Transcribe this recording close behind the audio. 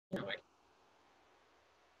All right.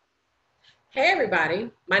 Hey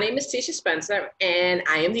everybody, my name is Tisha Spencer and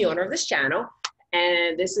I am the owner of this channel,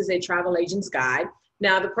 and this is a travel agent's guide.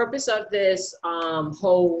 Now the purpose of this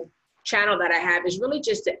whole channel that I have is really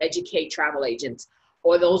just to educate travel agents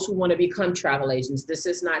or those who want to become travel agents. This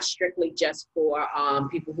is not strictly just for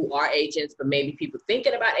people who are agents, but maybe people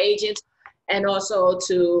thinking about agents, and also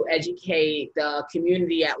to educate the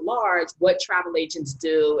community at large what travel agents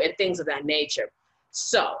do and things of that nature.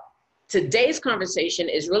 So today's conversation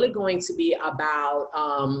is really going to be about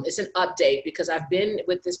it's an update because I've been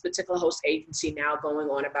with this particular host agency now going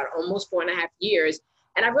on about almost 4.5 years,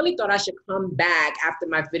 and I really thought I should come back after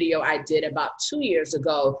my video I did about 2 years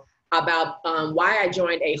ago about why I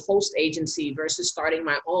joined a host agency versus starting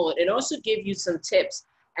my own, and also give you some tips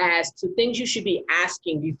as to things you should be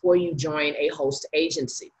asking before you join a host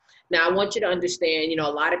agency. Now I want you to understand, a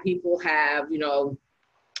lot of people have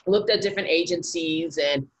looked at different agencies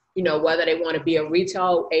and whether they want to be a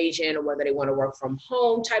retail agent or whether they want to work from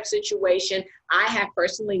home type situation. I have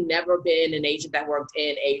personally never been an agent that worked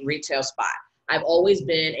in a retail spot. I've always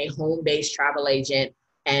been a home-based travel agent,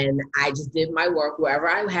 and I just did my work wherever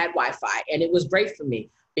I had Wi-Fi, and it was great for me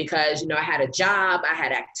because I had a job, I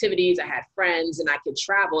had activities, I had friends, and I could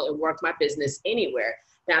travel and work my business anywhere.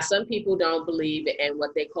 Now, some people don't believe in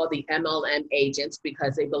what they call the MLM agents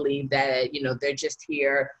because they believe that, they're just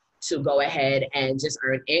here to go ahead and just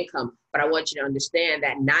earn income. But I want you to understand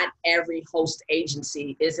that not every host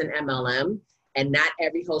agency is an MLM, and not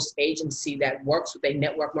every host agency that works with a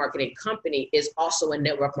network marketing company is also a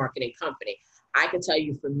network marketing company. I can tell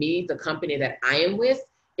you, for me, the company that I am with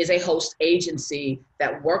is a host agency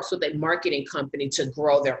that works with a marketing company to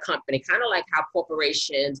grow their company, kind of like how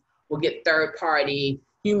corporations will get third party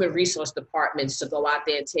human resource departments to go out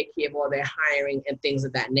there and take care of all their hiring and things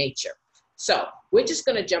of that nature. So we're just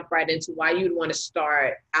going to jump right into why you'd want to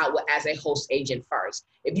start out as a host agent first.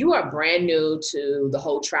 If you are brand new to the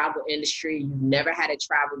whole travel industry, you've never had a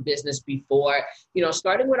travel business before,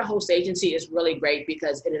 starting with a host agency is really great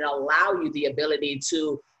because it'll allow you the ability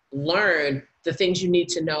to learn the things you need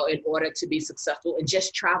to know in order to be successful and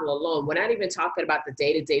just travel alone. We're not even talking about the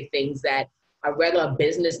day-to-day things that a regular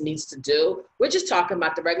business needs to do. We're just talking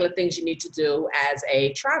about the regular things you need to do as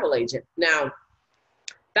a travel agent. Now,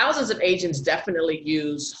 thousands of agents definitely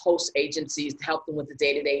use host agencies to help them with the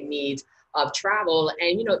day-to-day needs of travel.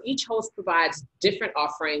 And, each host provides different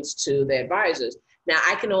offerings to their advisors. Now,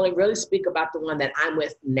 I can only really speak about the one that I'm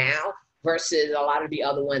with now versus a lot of the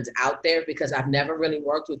other ones out there because I've never really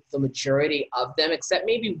worked with the majority of them, except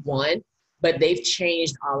maybe one, but they've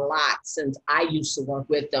changed a lot since I used to work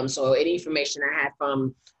with them. So any information I had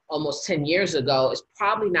from almost 10 years ago is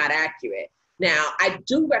probably not accurate. Now, I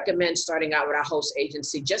do recommend starting out with a host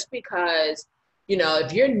agency just because,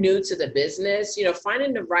 if you're new to the business,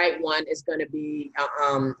 finding the right one is going to be,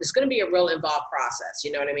 it's going to be a real involved process.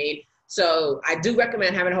 You know what I mean? So I do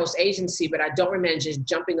recommend having a host agency, but I don't recommend just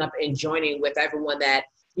jumping up and joining with everyone that,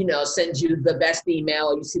 sends you the best email,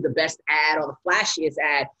 or you see the best ad or the flashiest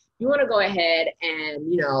ad. You want to go ahead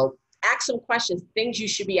and, ask some questions, things you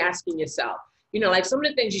should be asking yourself. Like some of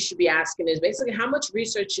the things you should be asking is basically how much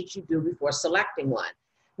research should you do before selecting one?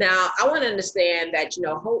 Now, I want to understand that,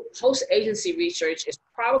 host agency research is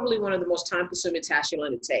probably one of the most time consuming tasks you'll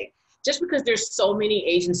undertake. Just because there's so many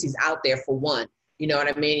agencies out there for one, you know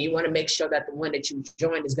what I mean? You want to make sure that the one that you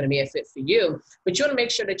join is going to be a fit for you, but you want to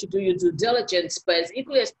make sure that you do your due diligence, but it's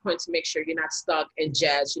equally as important to make sure you're not stuck in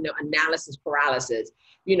just, analysis paralysis,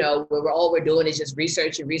 where all we're doing is just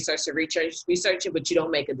researching, but you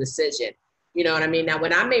don't make a decision. You know what I mean? Now,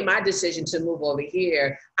 when I made my decision to move over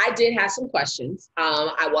here, I did have some questions.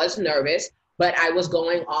 I was nervous, but I was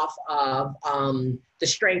going off of the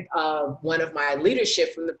strength of one of my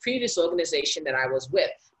leadership from the previous organization that I was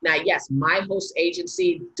with. Now, yes, my host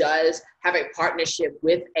agency does have a partnership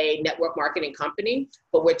with a network marketing company,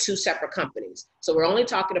 but we're two separate companies. So we're only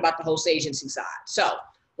talking about the host agency side. So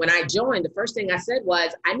when I joined, the first thing I said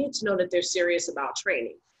was, I need to know that they're serious about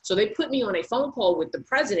training. So they put me on a phone call with the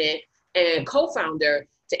president and co-founder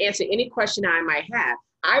to answer any question I might have.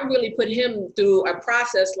 I really put him through a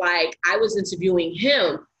process like I was interviewing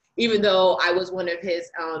him, even though I was one of his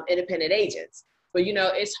independent agents. But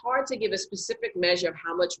it's hard to give a specific measure of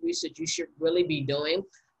how much research you should really be doing.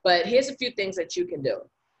 But here's a few things that you can do.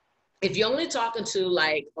 If you're only talking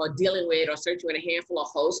to or dealing with or searching with a handful of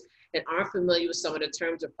hosts and aren't familiar with some of the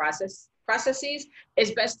terms of processes,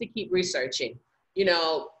 it's best to keep researching.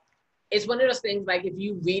 It's one of those things like if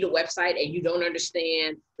you read a website and you don't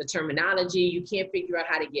understand the terminology, you can't figure out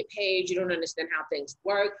how to get paid, you don't understand how things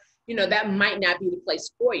work, that might not be the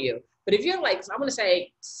place for you. But if you're like, I'm going to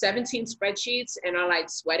say 17 spreadsheets and are like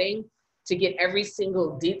sweating to get every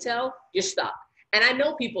single detail, you're stuck. And I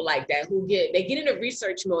know people like that who they get into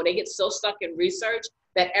research mode. They get so stuck in research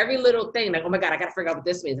that every little thing, like, oh my God, I got to figure out what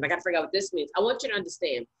this means. And I got to figure out what this means. I want you to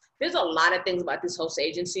understand, there's a lot of things about these host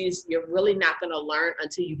agencies you're really not going to learn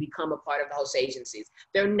until you become a part of the host agencies.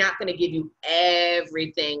 They're not going to give you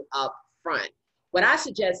everything up front. What I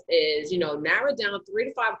suggest is, narrow down 3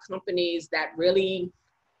 to 5 companies that really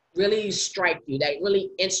strike you, that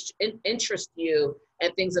really interest you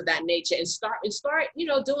and things of that nature, and start,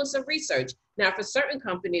 doing some research. Now, for certain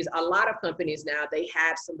companies, a lot of companies now, they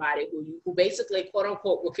have somebody who basically, quote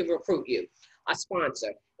unquote, can recruit you, a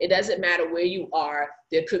sponsor. It doesn't matter where you are.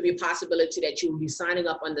 There could be a possibility that you will be signing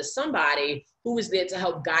up under somebody who is there to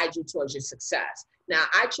help guide you towards your success. Now,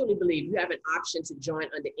 I truly believe you have an option to join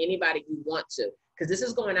under anybody you want to, because this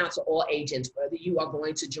is going out to all agents, whether you are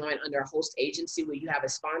going to join under a host agency where you have a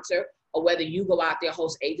sponsor, or whether you go out there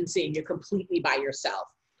host agency and you're completely by yourself,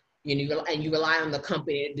 and you rely on the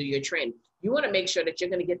company to do your training. You want to make sure that you're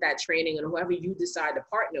going to get that training, and whoever you decide to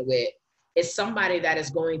partner with is somebody that is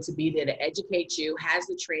going to be there to educate you, has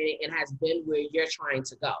the training, and has been where you're trying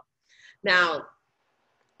to go. Now,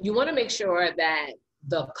 you want to make sure that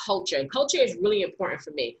the culture is really important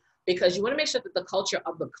for me, because you want to make sure that the culture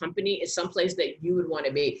of the company is someplace that you would want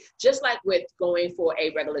to be. Just like with going for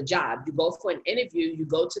a regular job, you go for an interview, you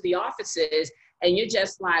go to the offices, and you're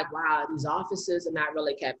just like, wow, these offices are not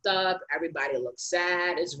really kept up. Everybody looks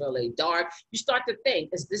sad. It's really dark. You start to think,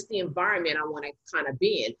 is this the environment I want to kind of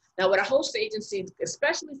be in? Now, with a host agency,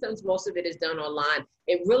 especially since most of it is done online,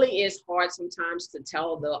 it really is hard sometimes to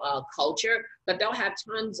tell the culture, but they'll have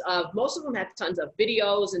most of them have tons of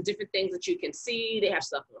videos and different things that you can see. They have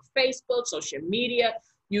stuff on Facebook, social media.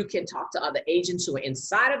 You can talk to other agents who are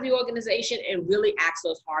inside of the organization and really ask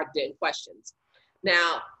those hard-hitting questions.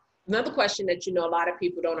 Now, another question that, a lot of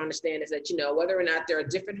people don't understand is that, whether or not there are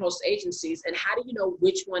different host agencies, and how do you know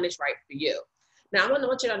which one is right for you? Now, I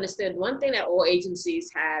want you to understand one thing that all agencies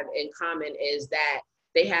have in common is that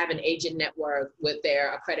they have an agent network with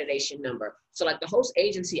their accreditation number. So like the host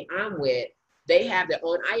agency I'm with, they have their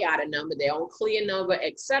own IATA number, their own CLIA number,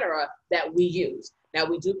 et cetera, that we use. Now,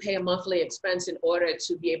 we do pay a monthly expense in order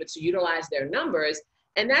to be able to utilize their numbers.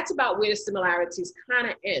 And that's about where the similarities kind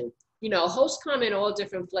of end. Hosts come in all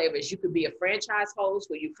different flavors. You could be a franchise host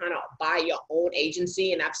where you kind of buy your own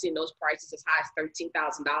agency, and I've seen those prices as high as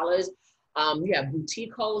 $13,000. You have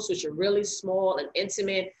boutique hosts, which are really small and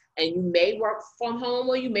intimate, and you may work from home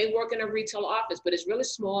or you may work in a retail office, but it's really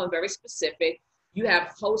small and very specific. You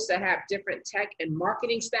have hosts that have different tech and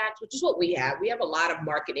marketing stacks, which is what we have. We have a lot of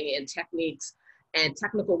marketing and techniques and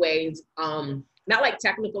technical ways, not like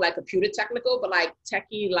technical, like computer technical, but like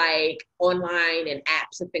techie, like online and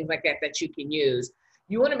apps and things like that that you can use.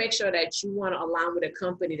 You want to make sure that you want to align with a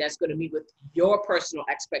company that's going to meet with your personal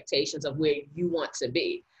expectations of where you want to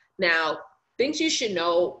be. Now, things you should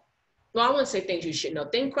know, well, I wouldn't say things you should know,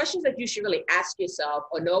 questions that you should really ask yourself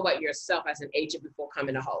or know about yourself as an agent before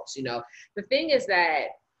coming to host. The thing is that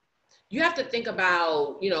you have to think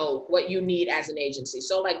about, what you need as an agency.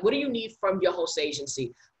 So like, what do you need from your host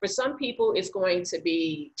agency? For some people, it's going to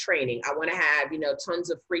be training. I want to have,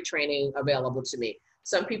 tons of free training available to me.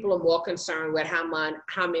 Some people are more concerned with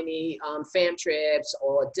how many fam trips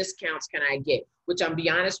or discounts can I get, which I'm be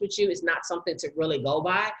honest with you, is not something to really go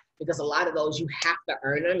by, because a lot of those you have to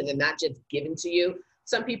earn them and they're not just given to you.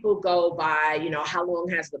 Some people go by, how long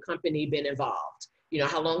has the company been involved?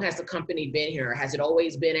 How long has the company been here? Has it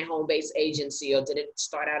always been a home-based agency, or did it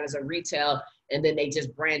start out as a retail and then they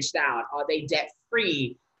just branched out? Are they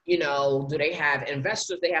debt-free? Do they have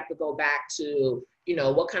investors they have to go back to?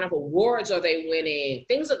 What kind of awards are they winning?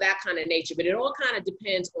 Things of that kind of nature, but it all kind of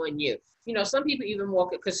depends on you. Some people even more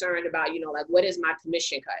concerned about, like, what is my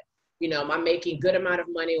commission cut? Am I making good amount of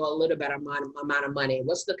money or a little better amount of money?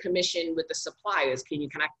 What's the commission with the suppliers? Can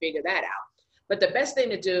I figure that out? But the best thing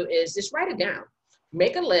to do is just write it down.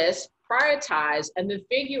 Make a list, prioritize, and then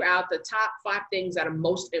figure out the top 5 things that are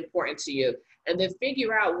most important to you. And then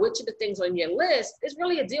figure out which of the things on your list is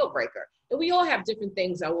really a deal breaker. And we all have different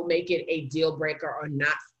things that will make it a deal breaker or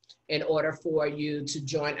not in order for you to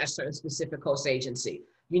join a certain specific host agency.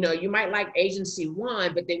 You might like agency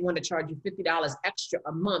 1, but they want to charge you $50 extra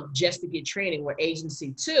a month just to get training, where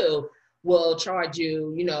agency 2 will charge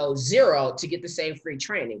you, $0 to get the same free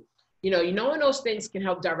training. Knowing those things can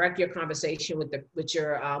help direct your conversation with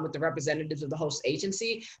the representatives of the host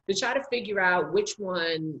agency to try to figure out which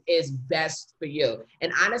one is best for you.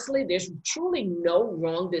 And honestly, there's truly no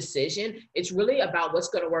wrong decision. It's really about what's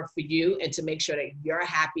going to work for you and to make sure that you're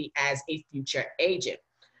happy as a future agent.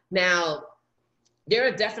 Now, There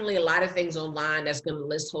are definitely a lot of things online that's going to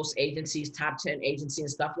list host agencies, top 10 agencies and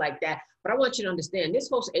stuff like that. But I want you to understand there's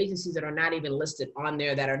host agencies that are not even listed on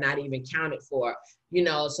there, that are not even counted for, you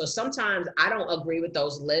know. So sometimes I don't agree with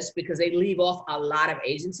those lists because they leave off a lot of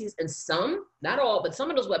agencies, and some, not all, but some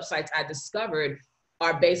of those websites I discovered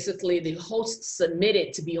are basically the hosts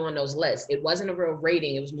submitted to be on those lists. It wasn't a real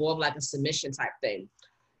rating. It was more of like a submission type thing.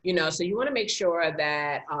 You know, so you want to make sure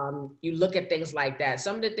that you look at things like that.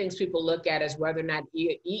 Some of the things people look at is whether or not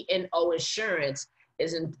E&O insurance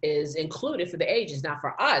is included for the agents. Now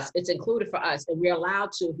for us, it's included for us, and we're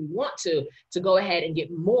allowed to, if we want to go ahead and get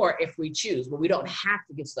more if we choose, but we don't have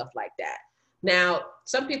to get stuff like that. Now,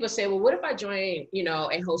 some people say, well, what if I join, you know,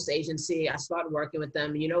 a host agency, I started working with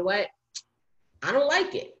them, you know what? I don't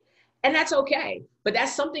like it. And that's okay. But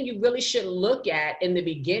that's something you really should look at in the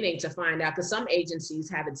beginning to find out, because some agencies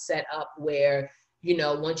have it set up where, you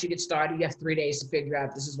know, once you get started, you have 3 days to figure out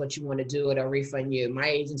if this is what you want to do, it'll refund you. My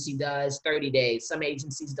agency does 30 days. Some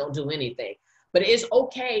agencies don't do anything. But it is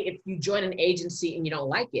okay if you join an agency and you don't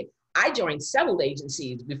like it. I joined several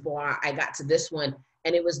agencies before I got to this one,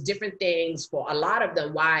 and it was different things for a lot of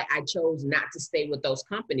them why I chose not to stay with those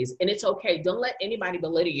companies. And it's okay. Don't let anybody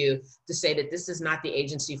belittle you to say that this is not the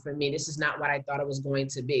agency for me. This is not what I thought it was going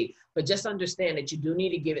to be. But just understand that you do need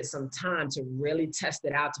to give it some time to really test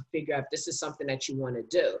it out to figure out if this is something that you want to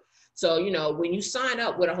do. So, you know, when you sign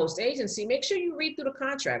up with a host agency, make sure you read through the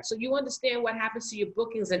contract so you understand what happens to your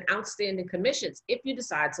bookings and outstanding commissions if you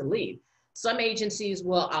decide to leave. Some agencies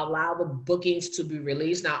will allow the bookings to be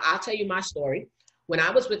released. Now, I'll tell you my story. When I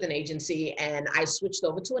was with an agency and I switched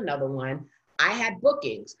over to another one, I had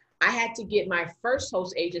bookings. I had to get my first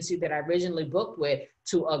host agency that I originally booked with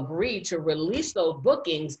to agree to release those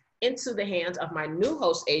bookings into the hands of my new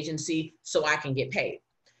host agency so I can get paid.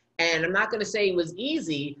 And I'm not going to say it was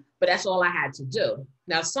easy, but that's all I had to do.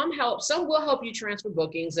 Now, some will help you transfer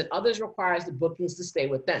bookings, and others requires the bookings to stay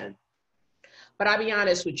with them. But I'll be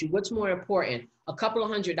honest with you, what's more important, a couple of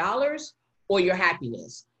 $100 or your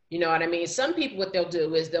happiness? You know what I mean? Some people, what they'll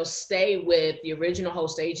do is they'll stay with the original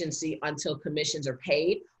host agency until commissions are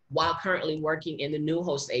paid while currently working in the new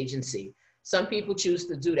host agency. Some people choose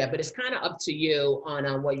to do that, but it's kind of up to you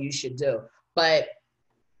on what you should do. But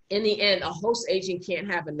in the end, a host agent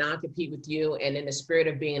can't have a non-compete with you. And in the spirit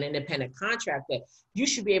of being an independent contractor, you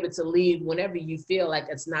should be able to leave whenever you feel like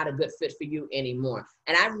it's not a good fit for you anymore.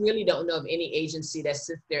 And I really don't know of any agency that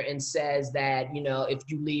sits there and says that, you know, if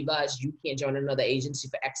you leave us, you can't join another agency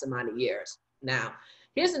for X amount of years. Now,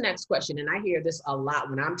 here's the next question. And I hear this a lot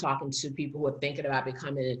when I'm talking to people who are thinking about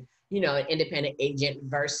becoming, you know, an independent agent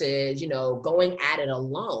versus, you know, going at it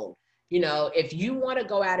alone. You know, if you want to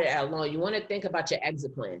go at it alone, you want to think about your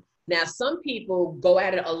exit plan. Now, some people go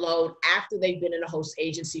at it alone after they've been in a host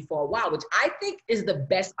agency for a while, which I think is the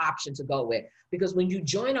best option to go with. Because when you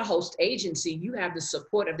join a host agency, you have the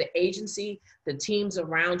support of the agency, the teams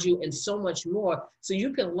around you, and so much more. So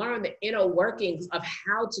you can learn the inner workings of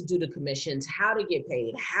how to do the commissions, how to get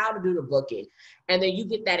paid, how to do the booking. And then you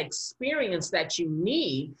get that experience that you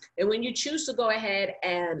need. And when you choose to go ahead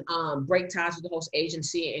and break ties with the host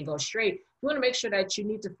agency and go straight, you want to make sure that you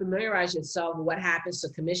need to familiarize yourself with what happens to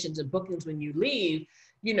commissions and bookings when you leave,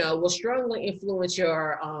 you know, will strongly influence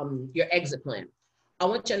your exit plan. I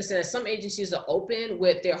want you to understand that some agencies are open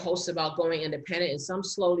with their hosts about going independent, and some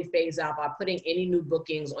slowly phase out by putting any new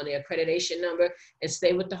bookings on their accreditation number and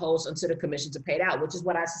stay with the host until the commissions are paid out, which is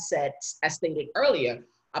what I stated earlier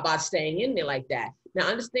about staying in there like that. Now,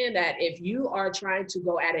 understand that if you are trying to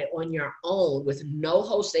go at it on your own with no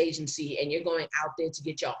host agency and you're going out there to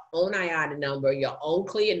get your own IATA number, your own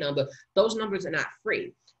CLIA number, those numbers are not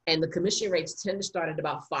free. And the commission rates tend to start at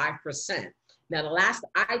about 5%. Now, the last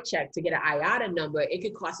I checked, to get an IATA number, it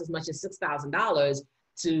could cost as much as $6,000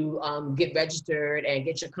 to get registered and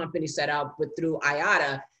get your company set up through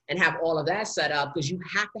IATA and have all of that set up, because you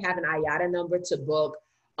have to have an IATA number to book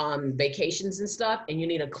vacations and stuff, and you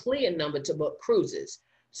need a CLIA number to book cruises.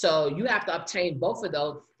 So you have to obtain both of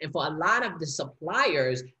those. And for a lot of the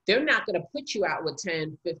suppliers, they're not going to put you out with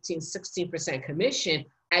 10, 15, 16% commission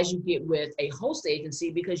as you get with a host agency,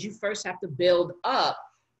 because you first have to build up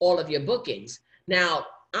all of your bookings. Now,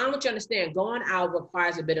 I want you to understand, going out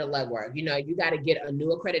requires a bit of legwork. You know, you got to get a new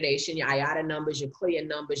accreditation, your IATA numbers, your CLIA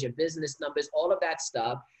numbers, your business numbers, all of that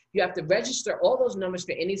stuff. You have to register all those numbers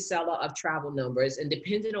for any seller of travel numbers. And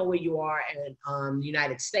depending on where you are in the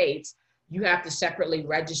United States, you have to separately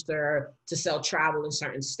register to sell travel in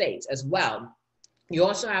certain states as well. You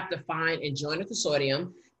also have to find and join a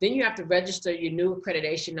consortium. Then you have to register your new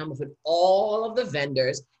accreditation number with all of the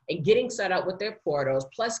vendors and getting set up with their portals,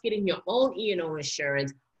 plus getting your own E&O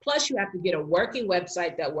insurance, Plus, you have to get a working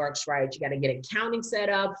website that works right. You got to get accounting set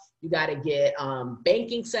up. You got to get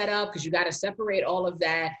banking set up because you got to separate all of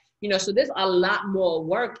that. You know, so there's a lot more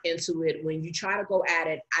work into it when you try to go at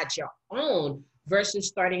it at your own versus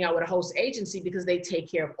starting out with a host agency because they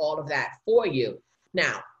take care of all of that for you.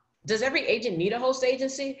 Now, does every agent need a host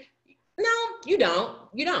agency? No, you don't.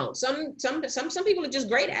 You don't. Some people are just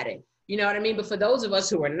great at it. You know what I mean? But for those of us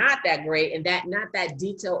who are not that great and that not that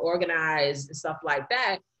detail organized and stuff like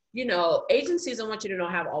that, you know, agencies, I want you to know,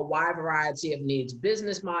 have a wide variety of needs,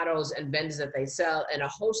 business models and vendors that they sell, and a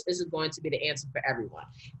host isn't going to be the answer for everyone.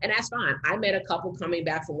 And that's fine. I met a couple coming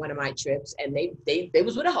back from one of my trips, and they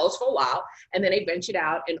was with a host for a while, and then they ventured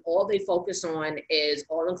out, and all they focus on is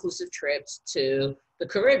all-inclusive trips to the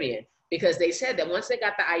Caribbean, because they said that once they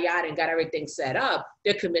got the IATA and got everything set up,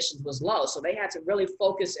 their commissions was low. So they had to really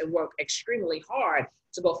focus and work extremely hard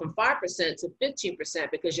to go from 5% to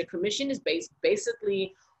 15% because your commission is based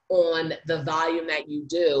basically on the volume that you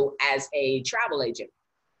do as a travel agent,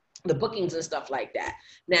 the bookings and stuff like that.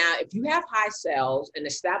 Now, if you have high sales and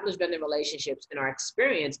established vendor relationships and are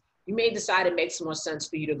experienced, you may decide it makes more sense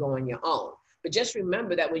for you to go on your own. But just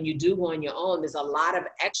remember that when you do go on your own, there's a lot of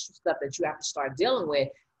extra stuff that you have to start dealing with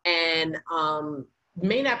and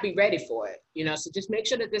may not be ready for it, you know, so just make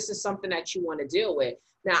sure that this is something that you want to deal with.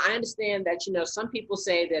 Now, I understand that, you know, some people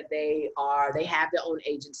say that they have their own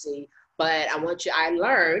agency, but I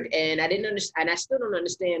learned, and I didn't understand, and I still don't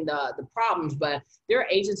understand the problems, but there are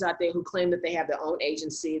agents out there who claim that they have their own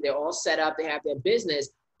agency, they're all set up, they have their business,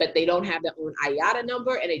 but they don't have their own IATA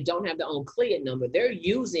number and they don't have their own CLIA number. They're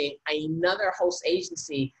using another host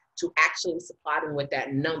agency to actually supply them with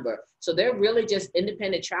that number. So they're really just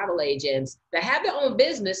independent travel agents that have their own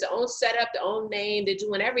business, their own setup, their own name. They're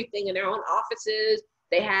doing everything in their own offices.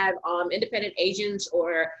 They have independent agents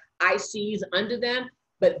or ICs under them,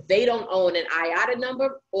 but they don't own an IATA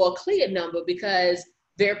number or a CLIA number because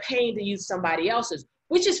they're paying to use somebody else's,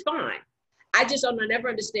 which is fine. I never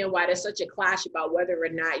understand why there's such a clash about whether or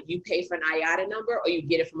not you pay for an IATA number or you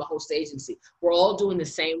get it from a host agency. We're all doing the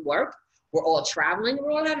same work. We're all traveling, and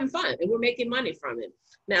we're all having fun, and we're making money from it.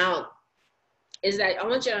 Now, I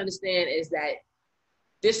want you to understand is that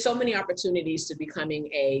there's so many opportunities to becoming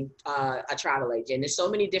a travel agent. There's so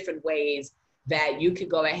many different ways that you could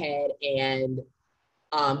go ahead and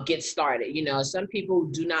get started. You know, some people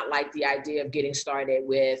do not like the idea of getting started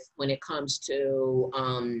with when it comes to,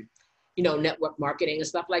 you know, network marketing and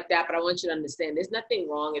stuff like that. But I want you to understand there's nothing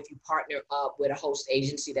wrong if you partner up with a host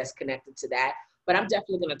agency that's connected to that. But I'm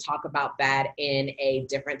definitely going to talk about that in a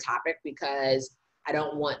different topic because I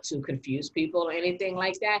don't want to confuse people or anything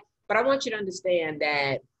like that. But I want you to understand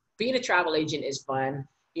that being a travel agent is fun.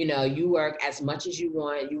 You know, you work as much as you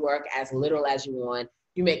want. You work as little as you want.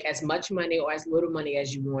 You make as much money or as little money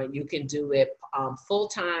as you want. You can do it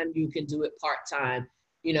full-time. You can do it part-time.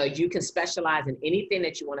 You know, you can specialize in anything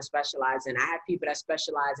that you want to specialize in. I have people that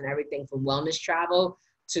specialize in everything from wellness travel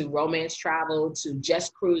to romance travel, to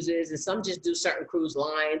just cruises, and some just do certain cruise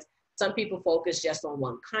lines. Some people focus just on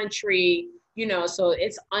one country, you know, so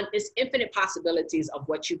it's infinite possibilities of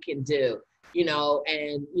what you can do, you know,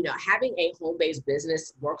 and, you know, having a home-based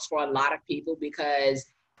business works for a lot of people because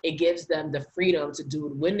it gives them the freedom to do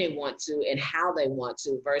it when they want to and how they want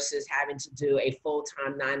to versus having to do a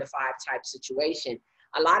full-time 9-to-5 type situation.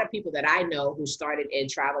 A lot of people that I know who started in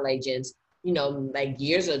travel agents, you know, like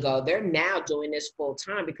years ago, they're now doing this full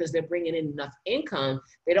time because they're bringing in enough income.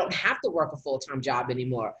 They don't have to work a full-time job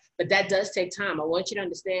anymore, but that does take time. I want you to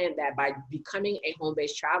understand that by becoming a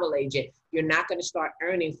home-based travel agent, you're not going to start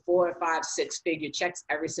earning 4, 5, 6-figure checks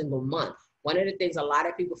every single month. One of the things a lot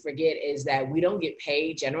of people forget is that we don't get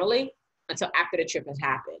paid generally until after the trip has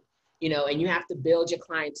happened, you know, and you have to build your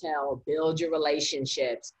clientele, build your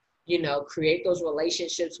relationships, you know, create those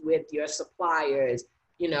relationships with your suppliers,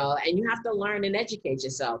 you know, and you have to learn and educate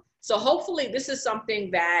yourself. So hopefully this is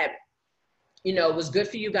something that, you know, was good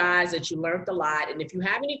for you guys, that you learned a lot. And if you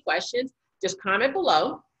have any questions, just comment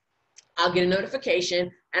below. I'll get a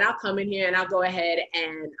notification and I'll come in here and I'll go ahead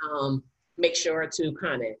and make sure to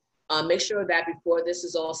comment. Make sure that before this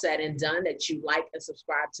is all said and done, that you like and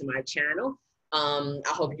subscribe to my channel. I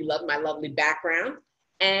hope you love my lovely background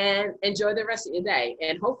and enjoy the rest of your day.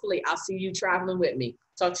 And hopefully I'll see you traveling with me.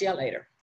 Talk to you later.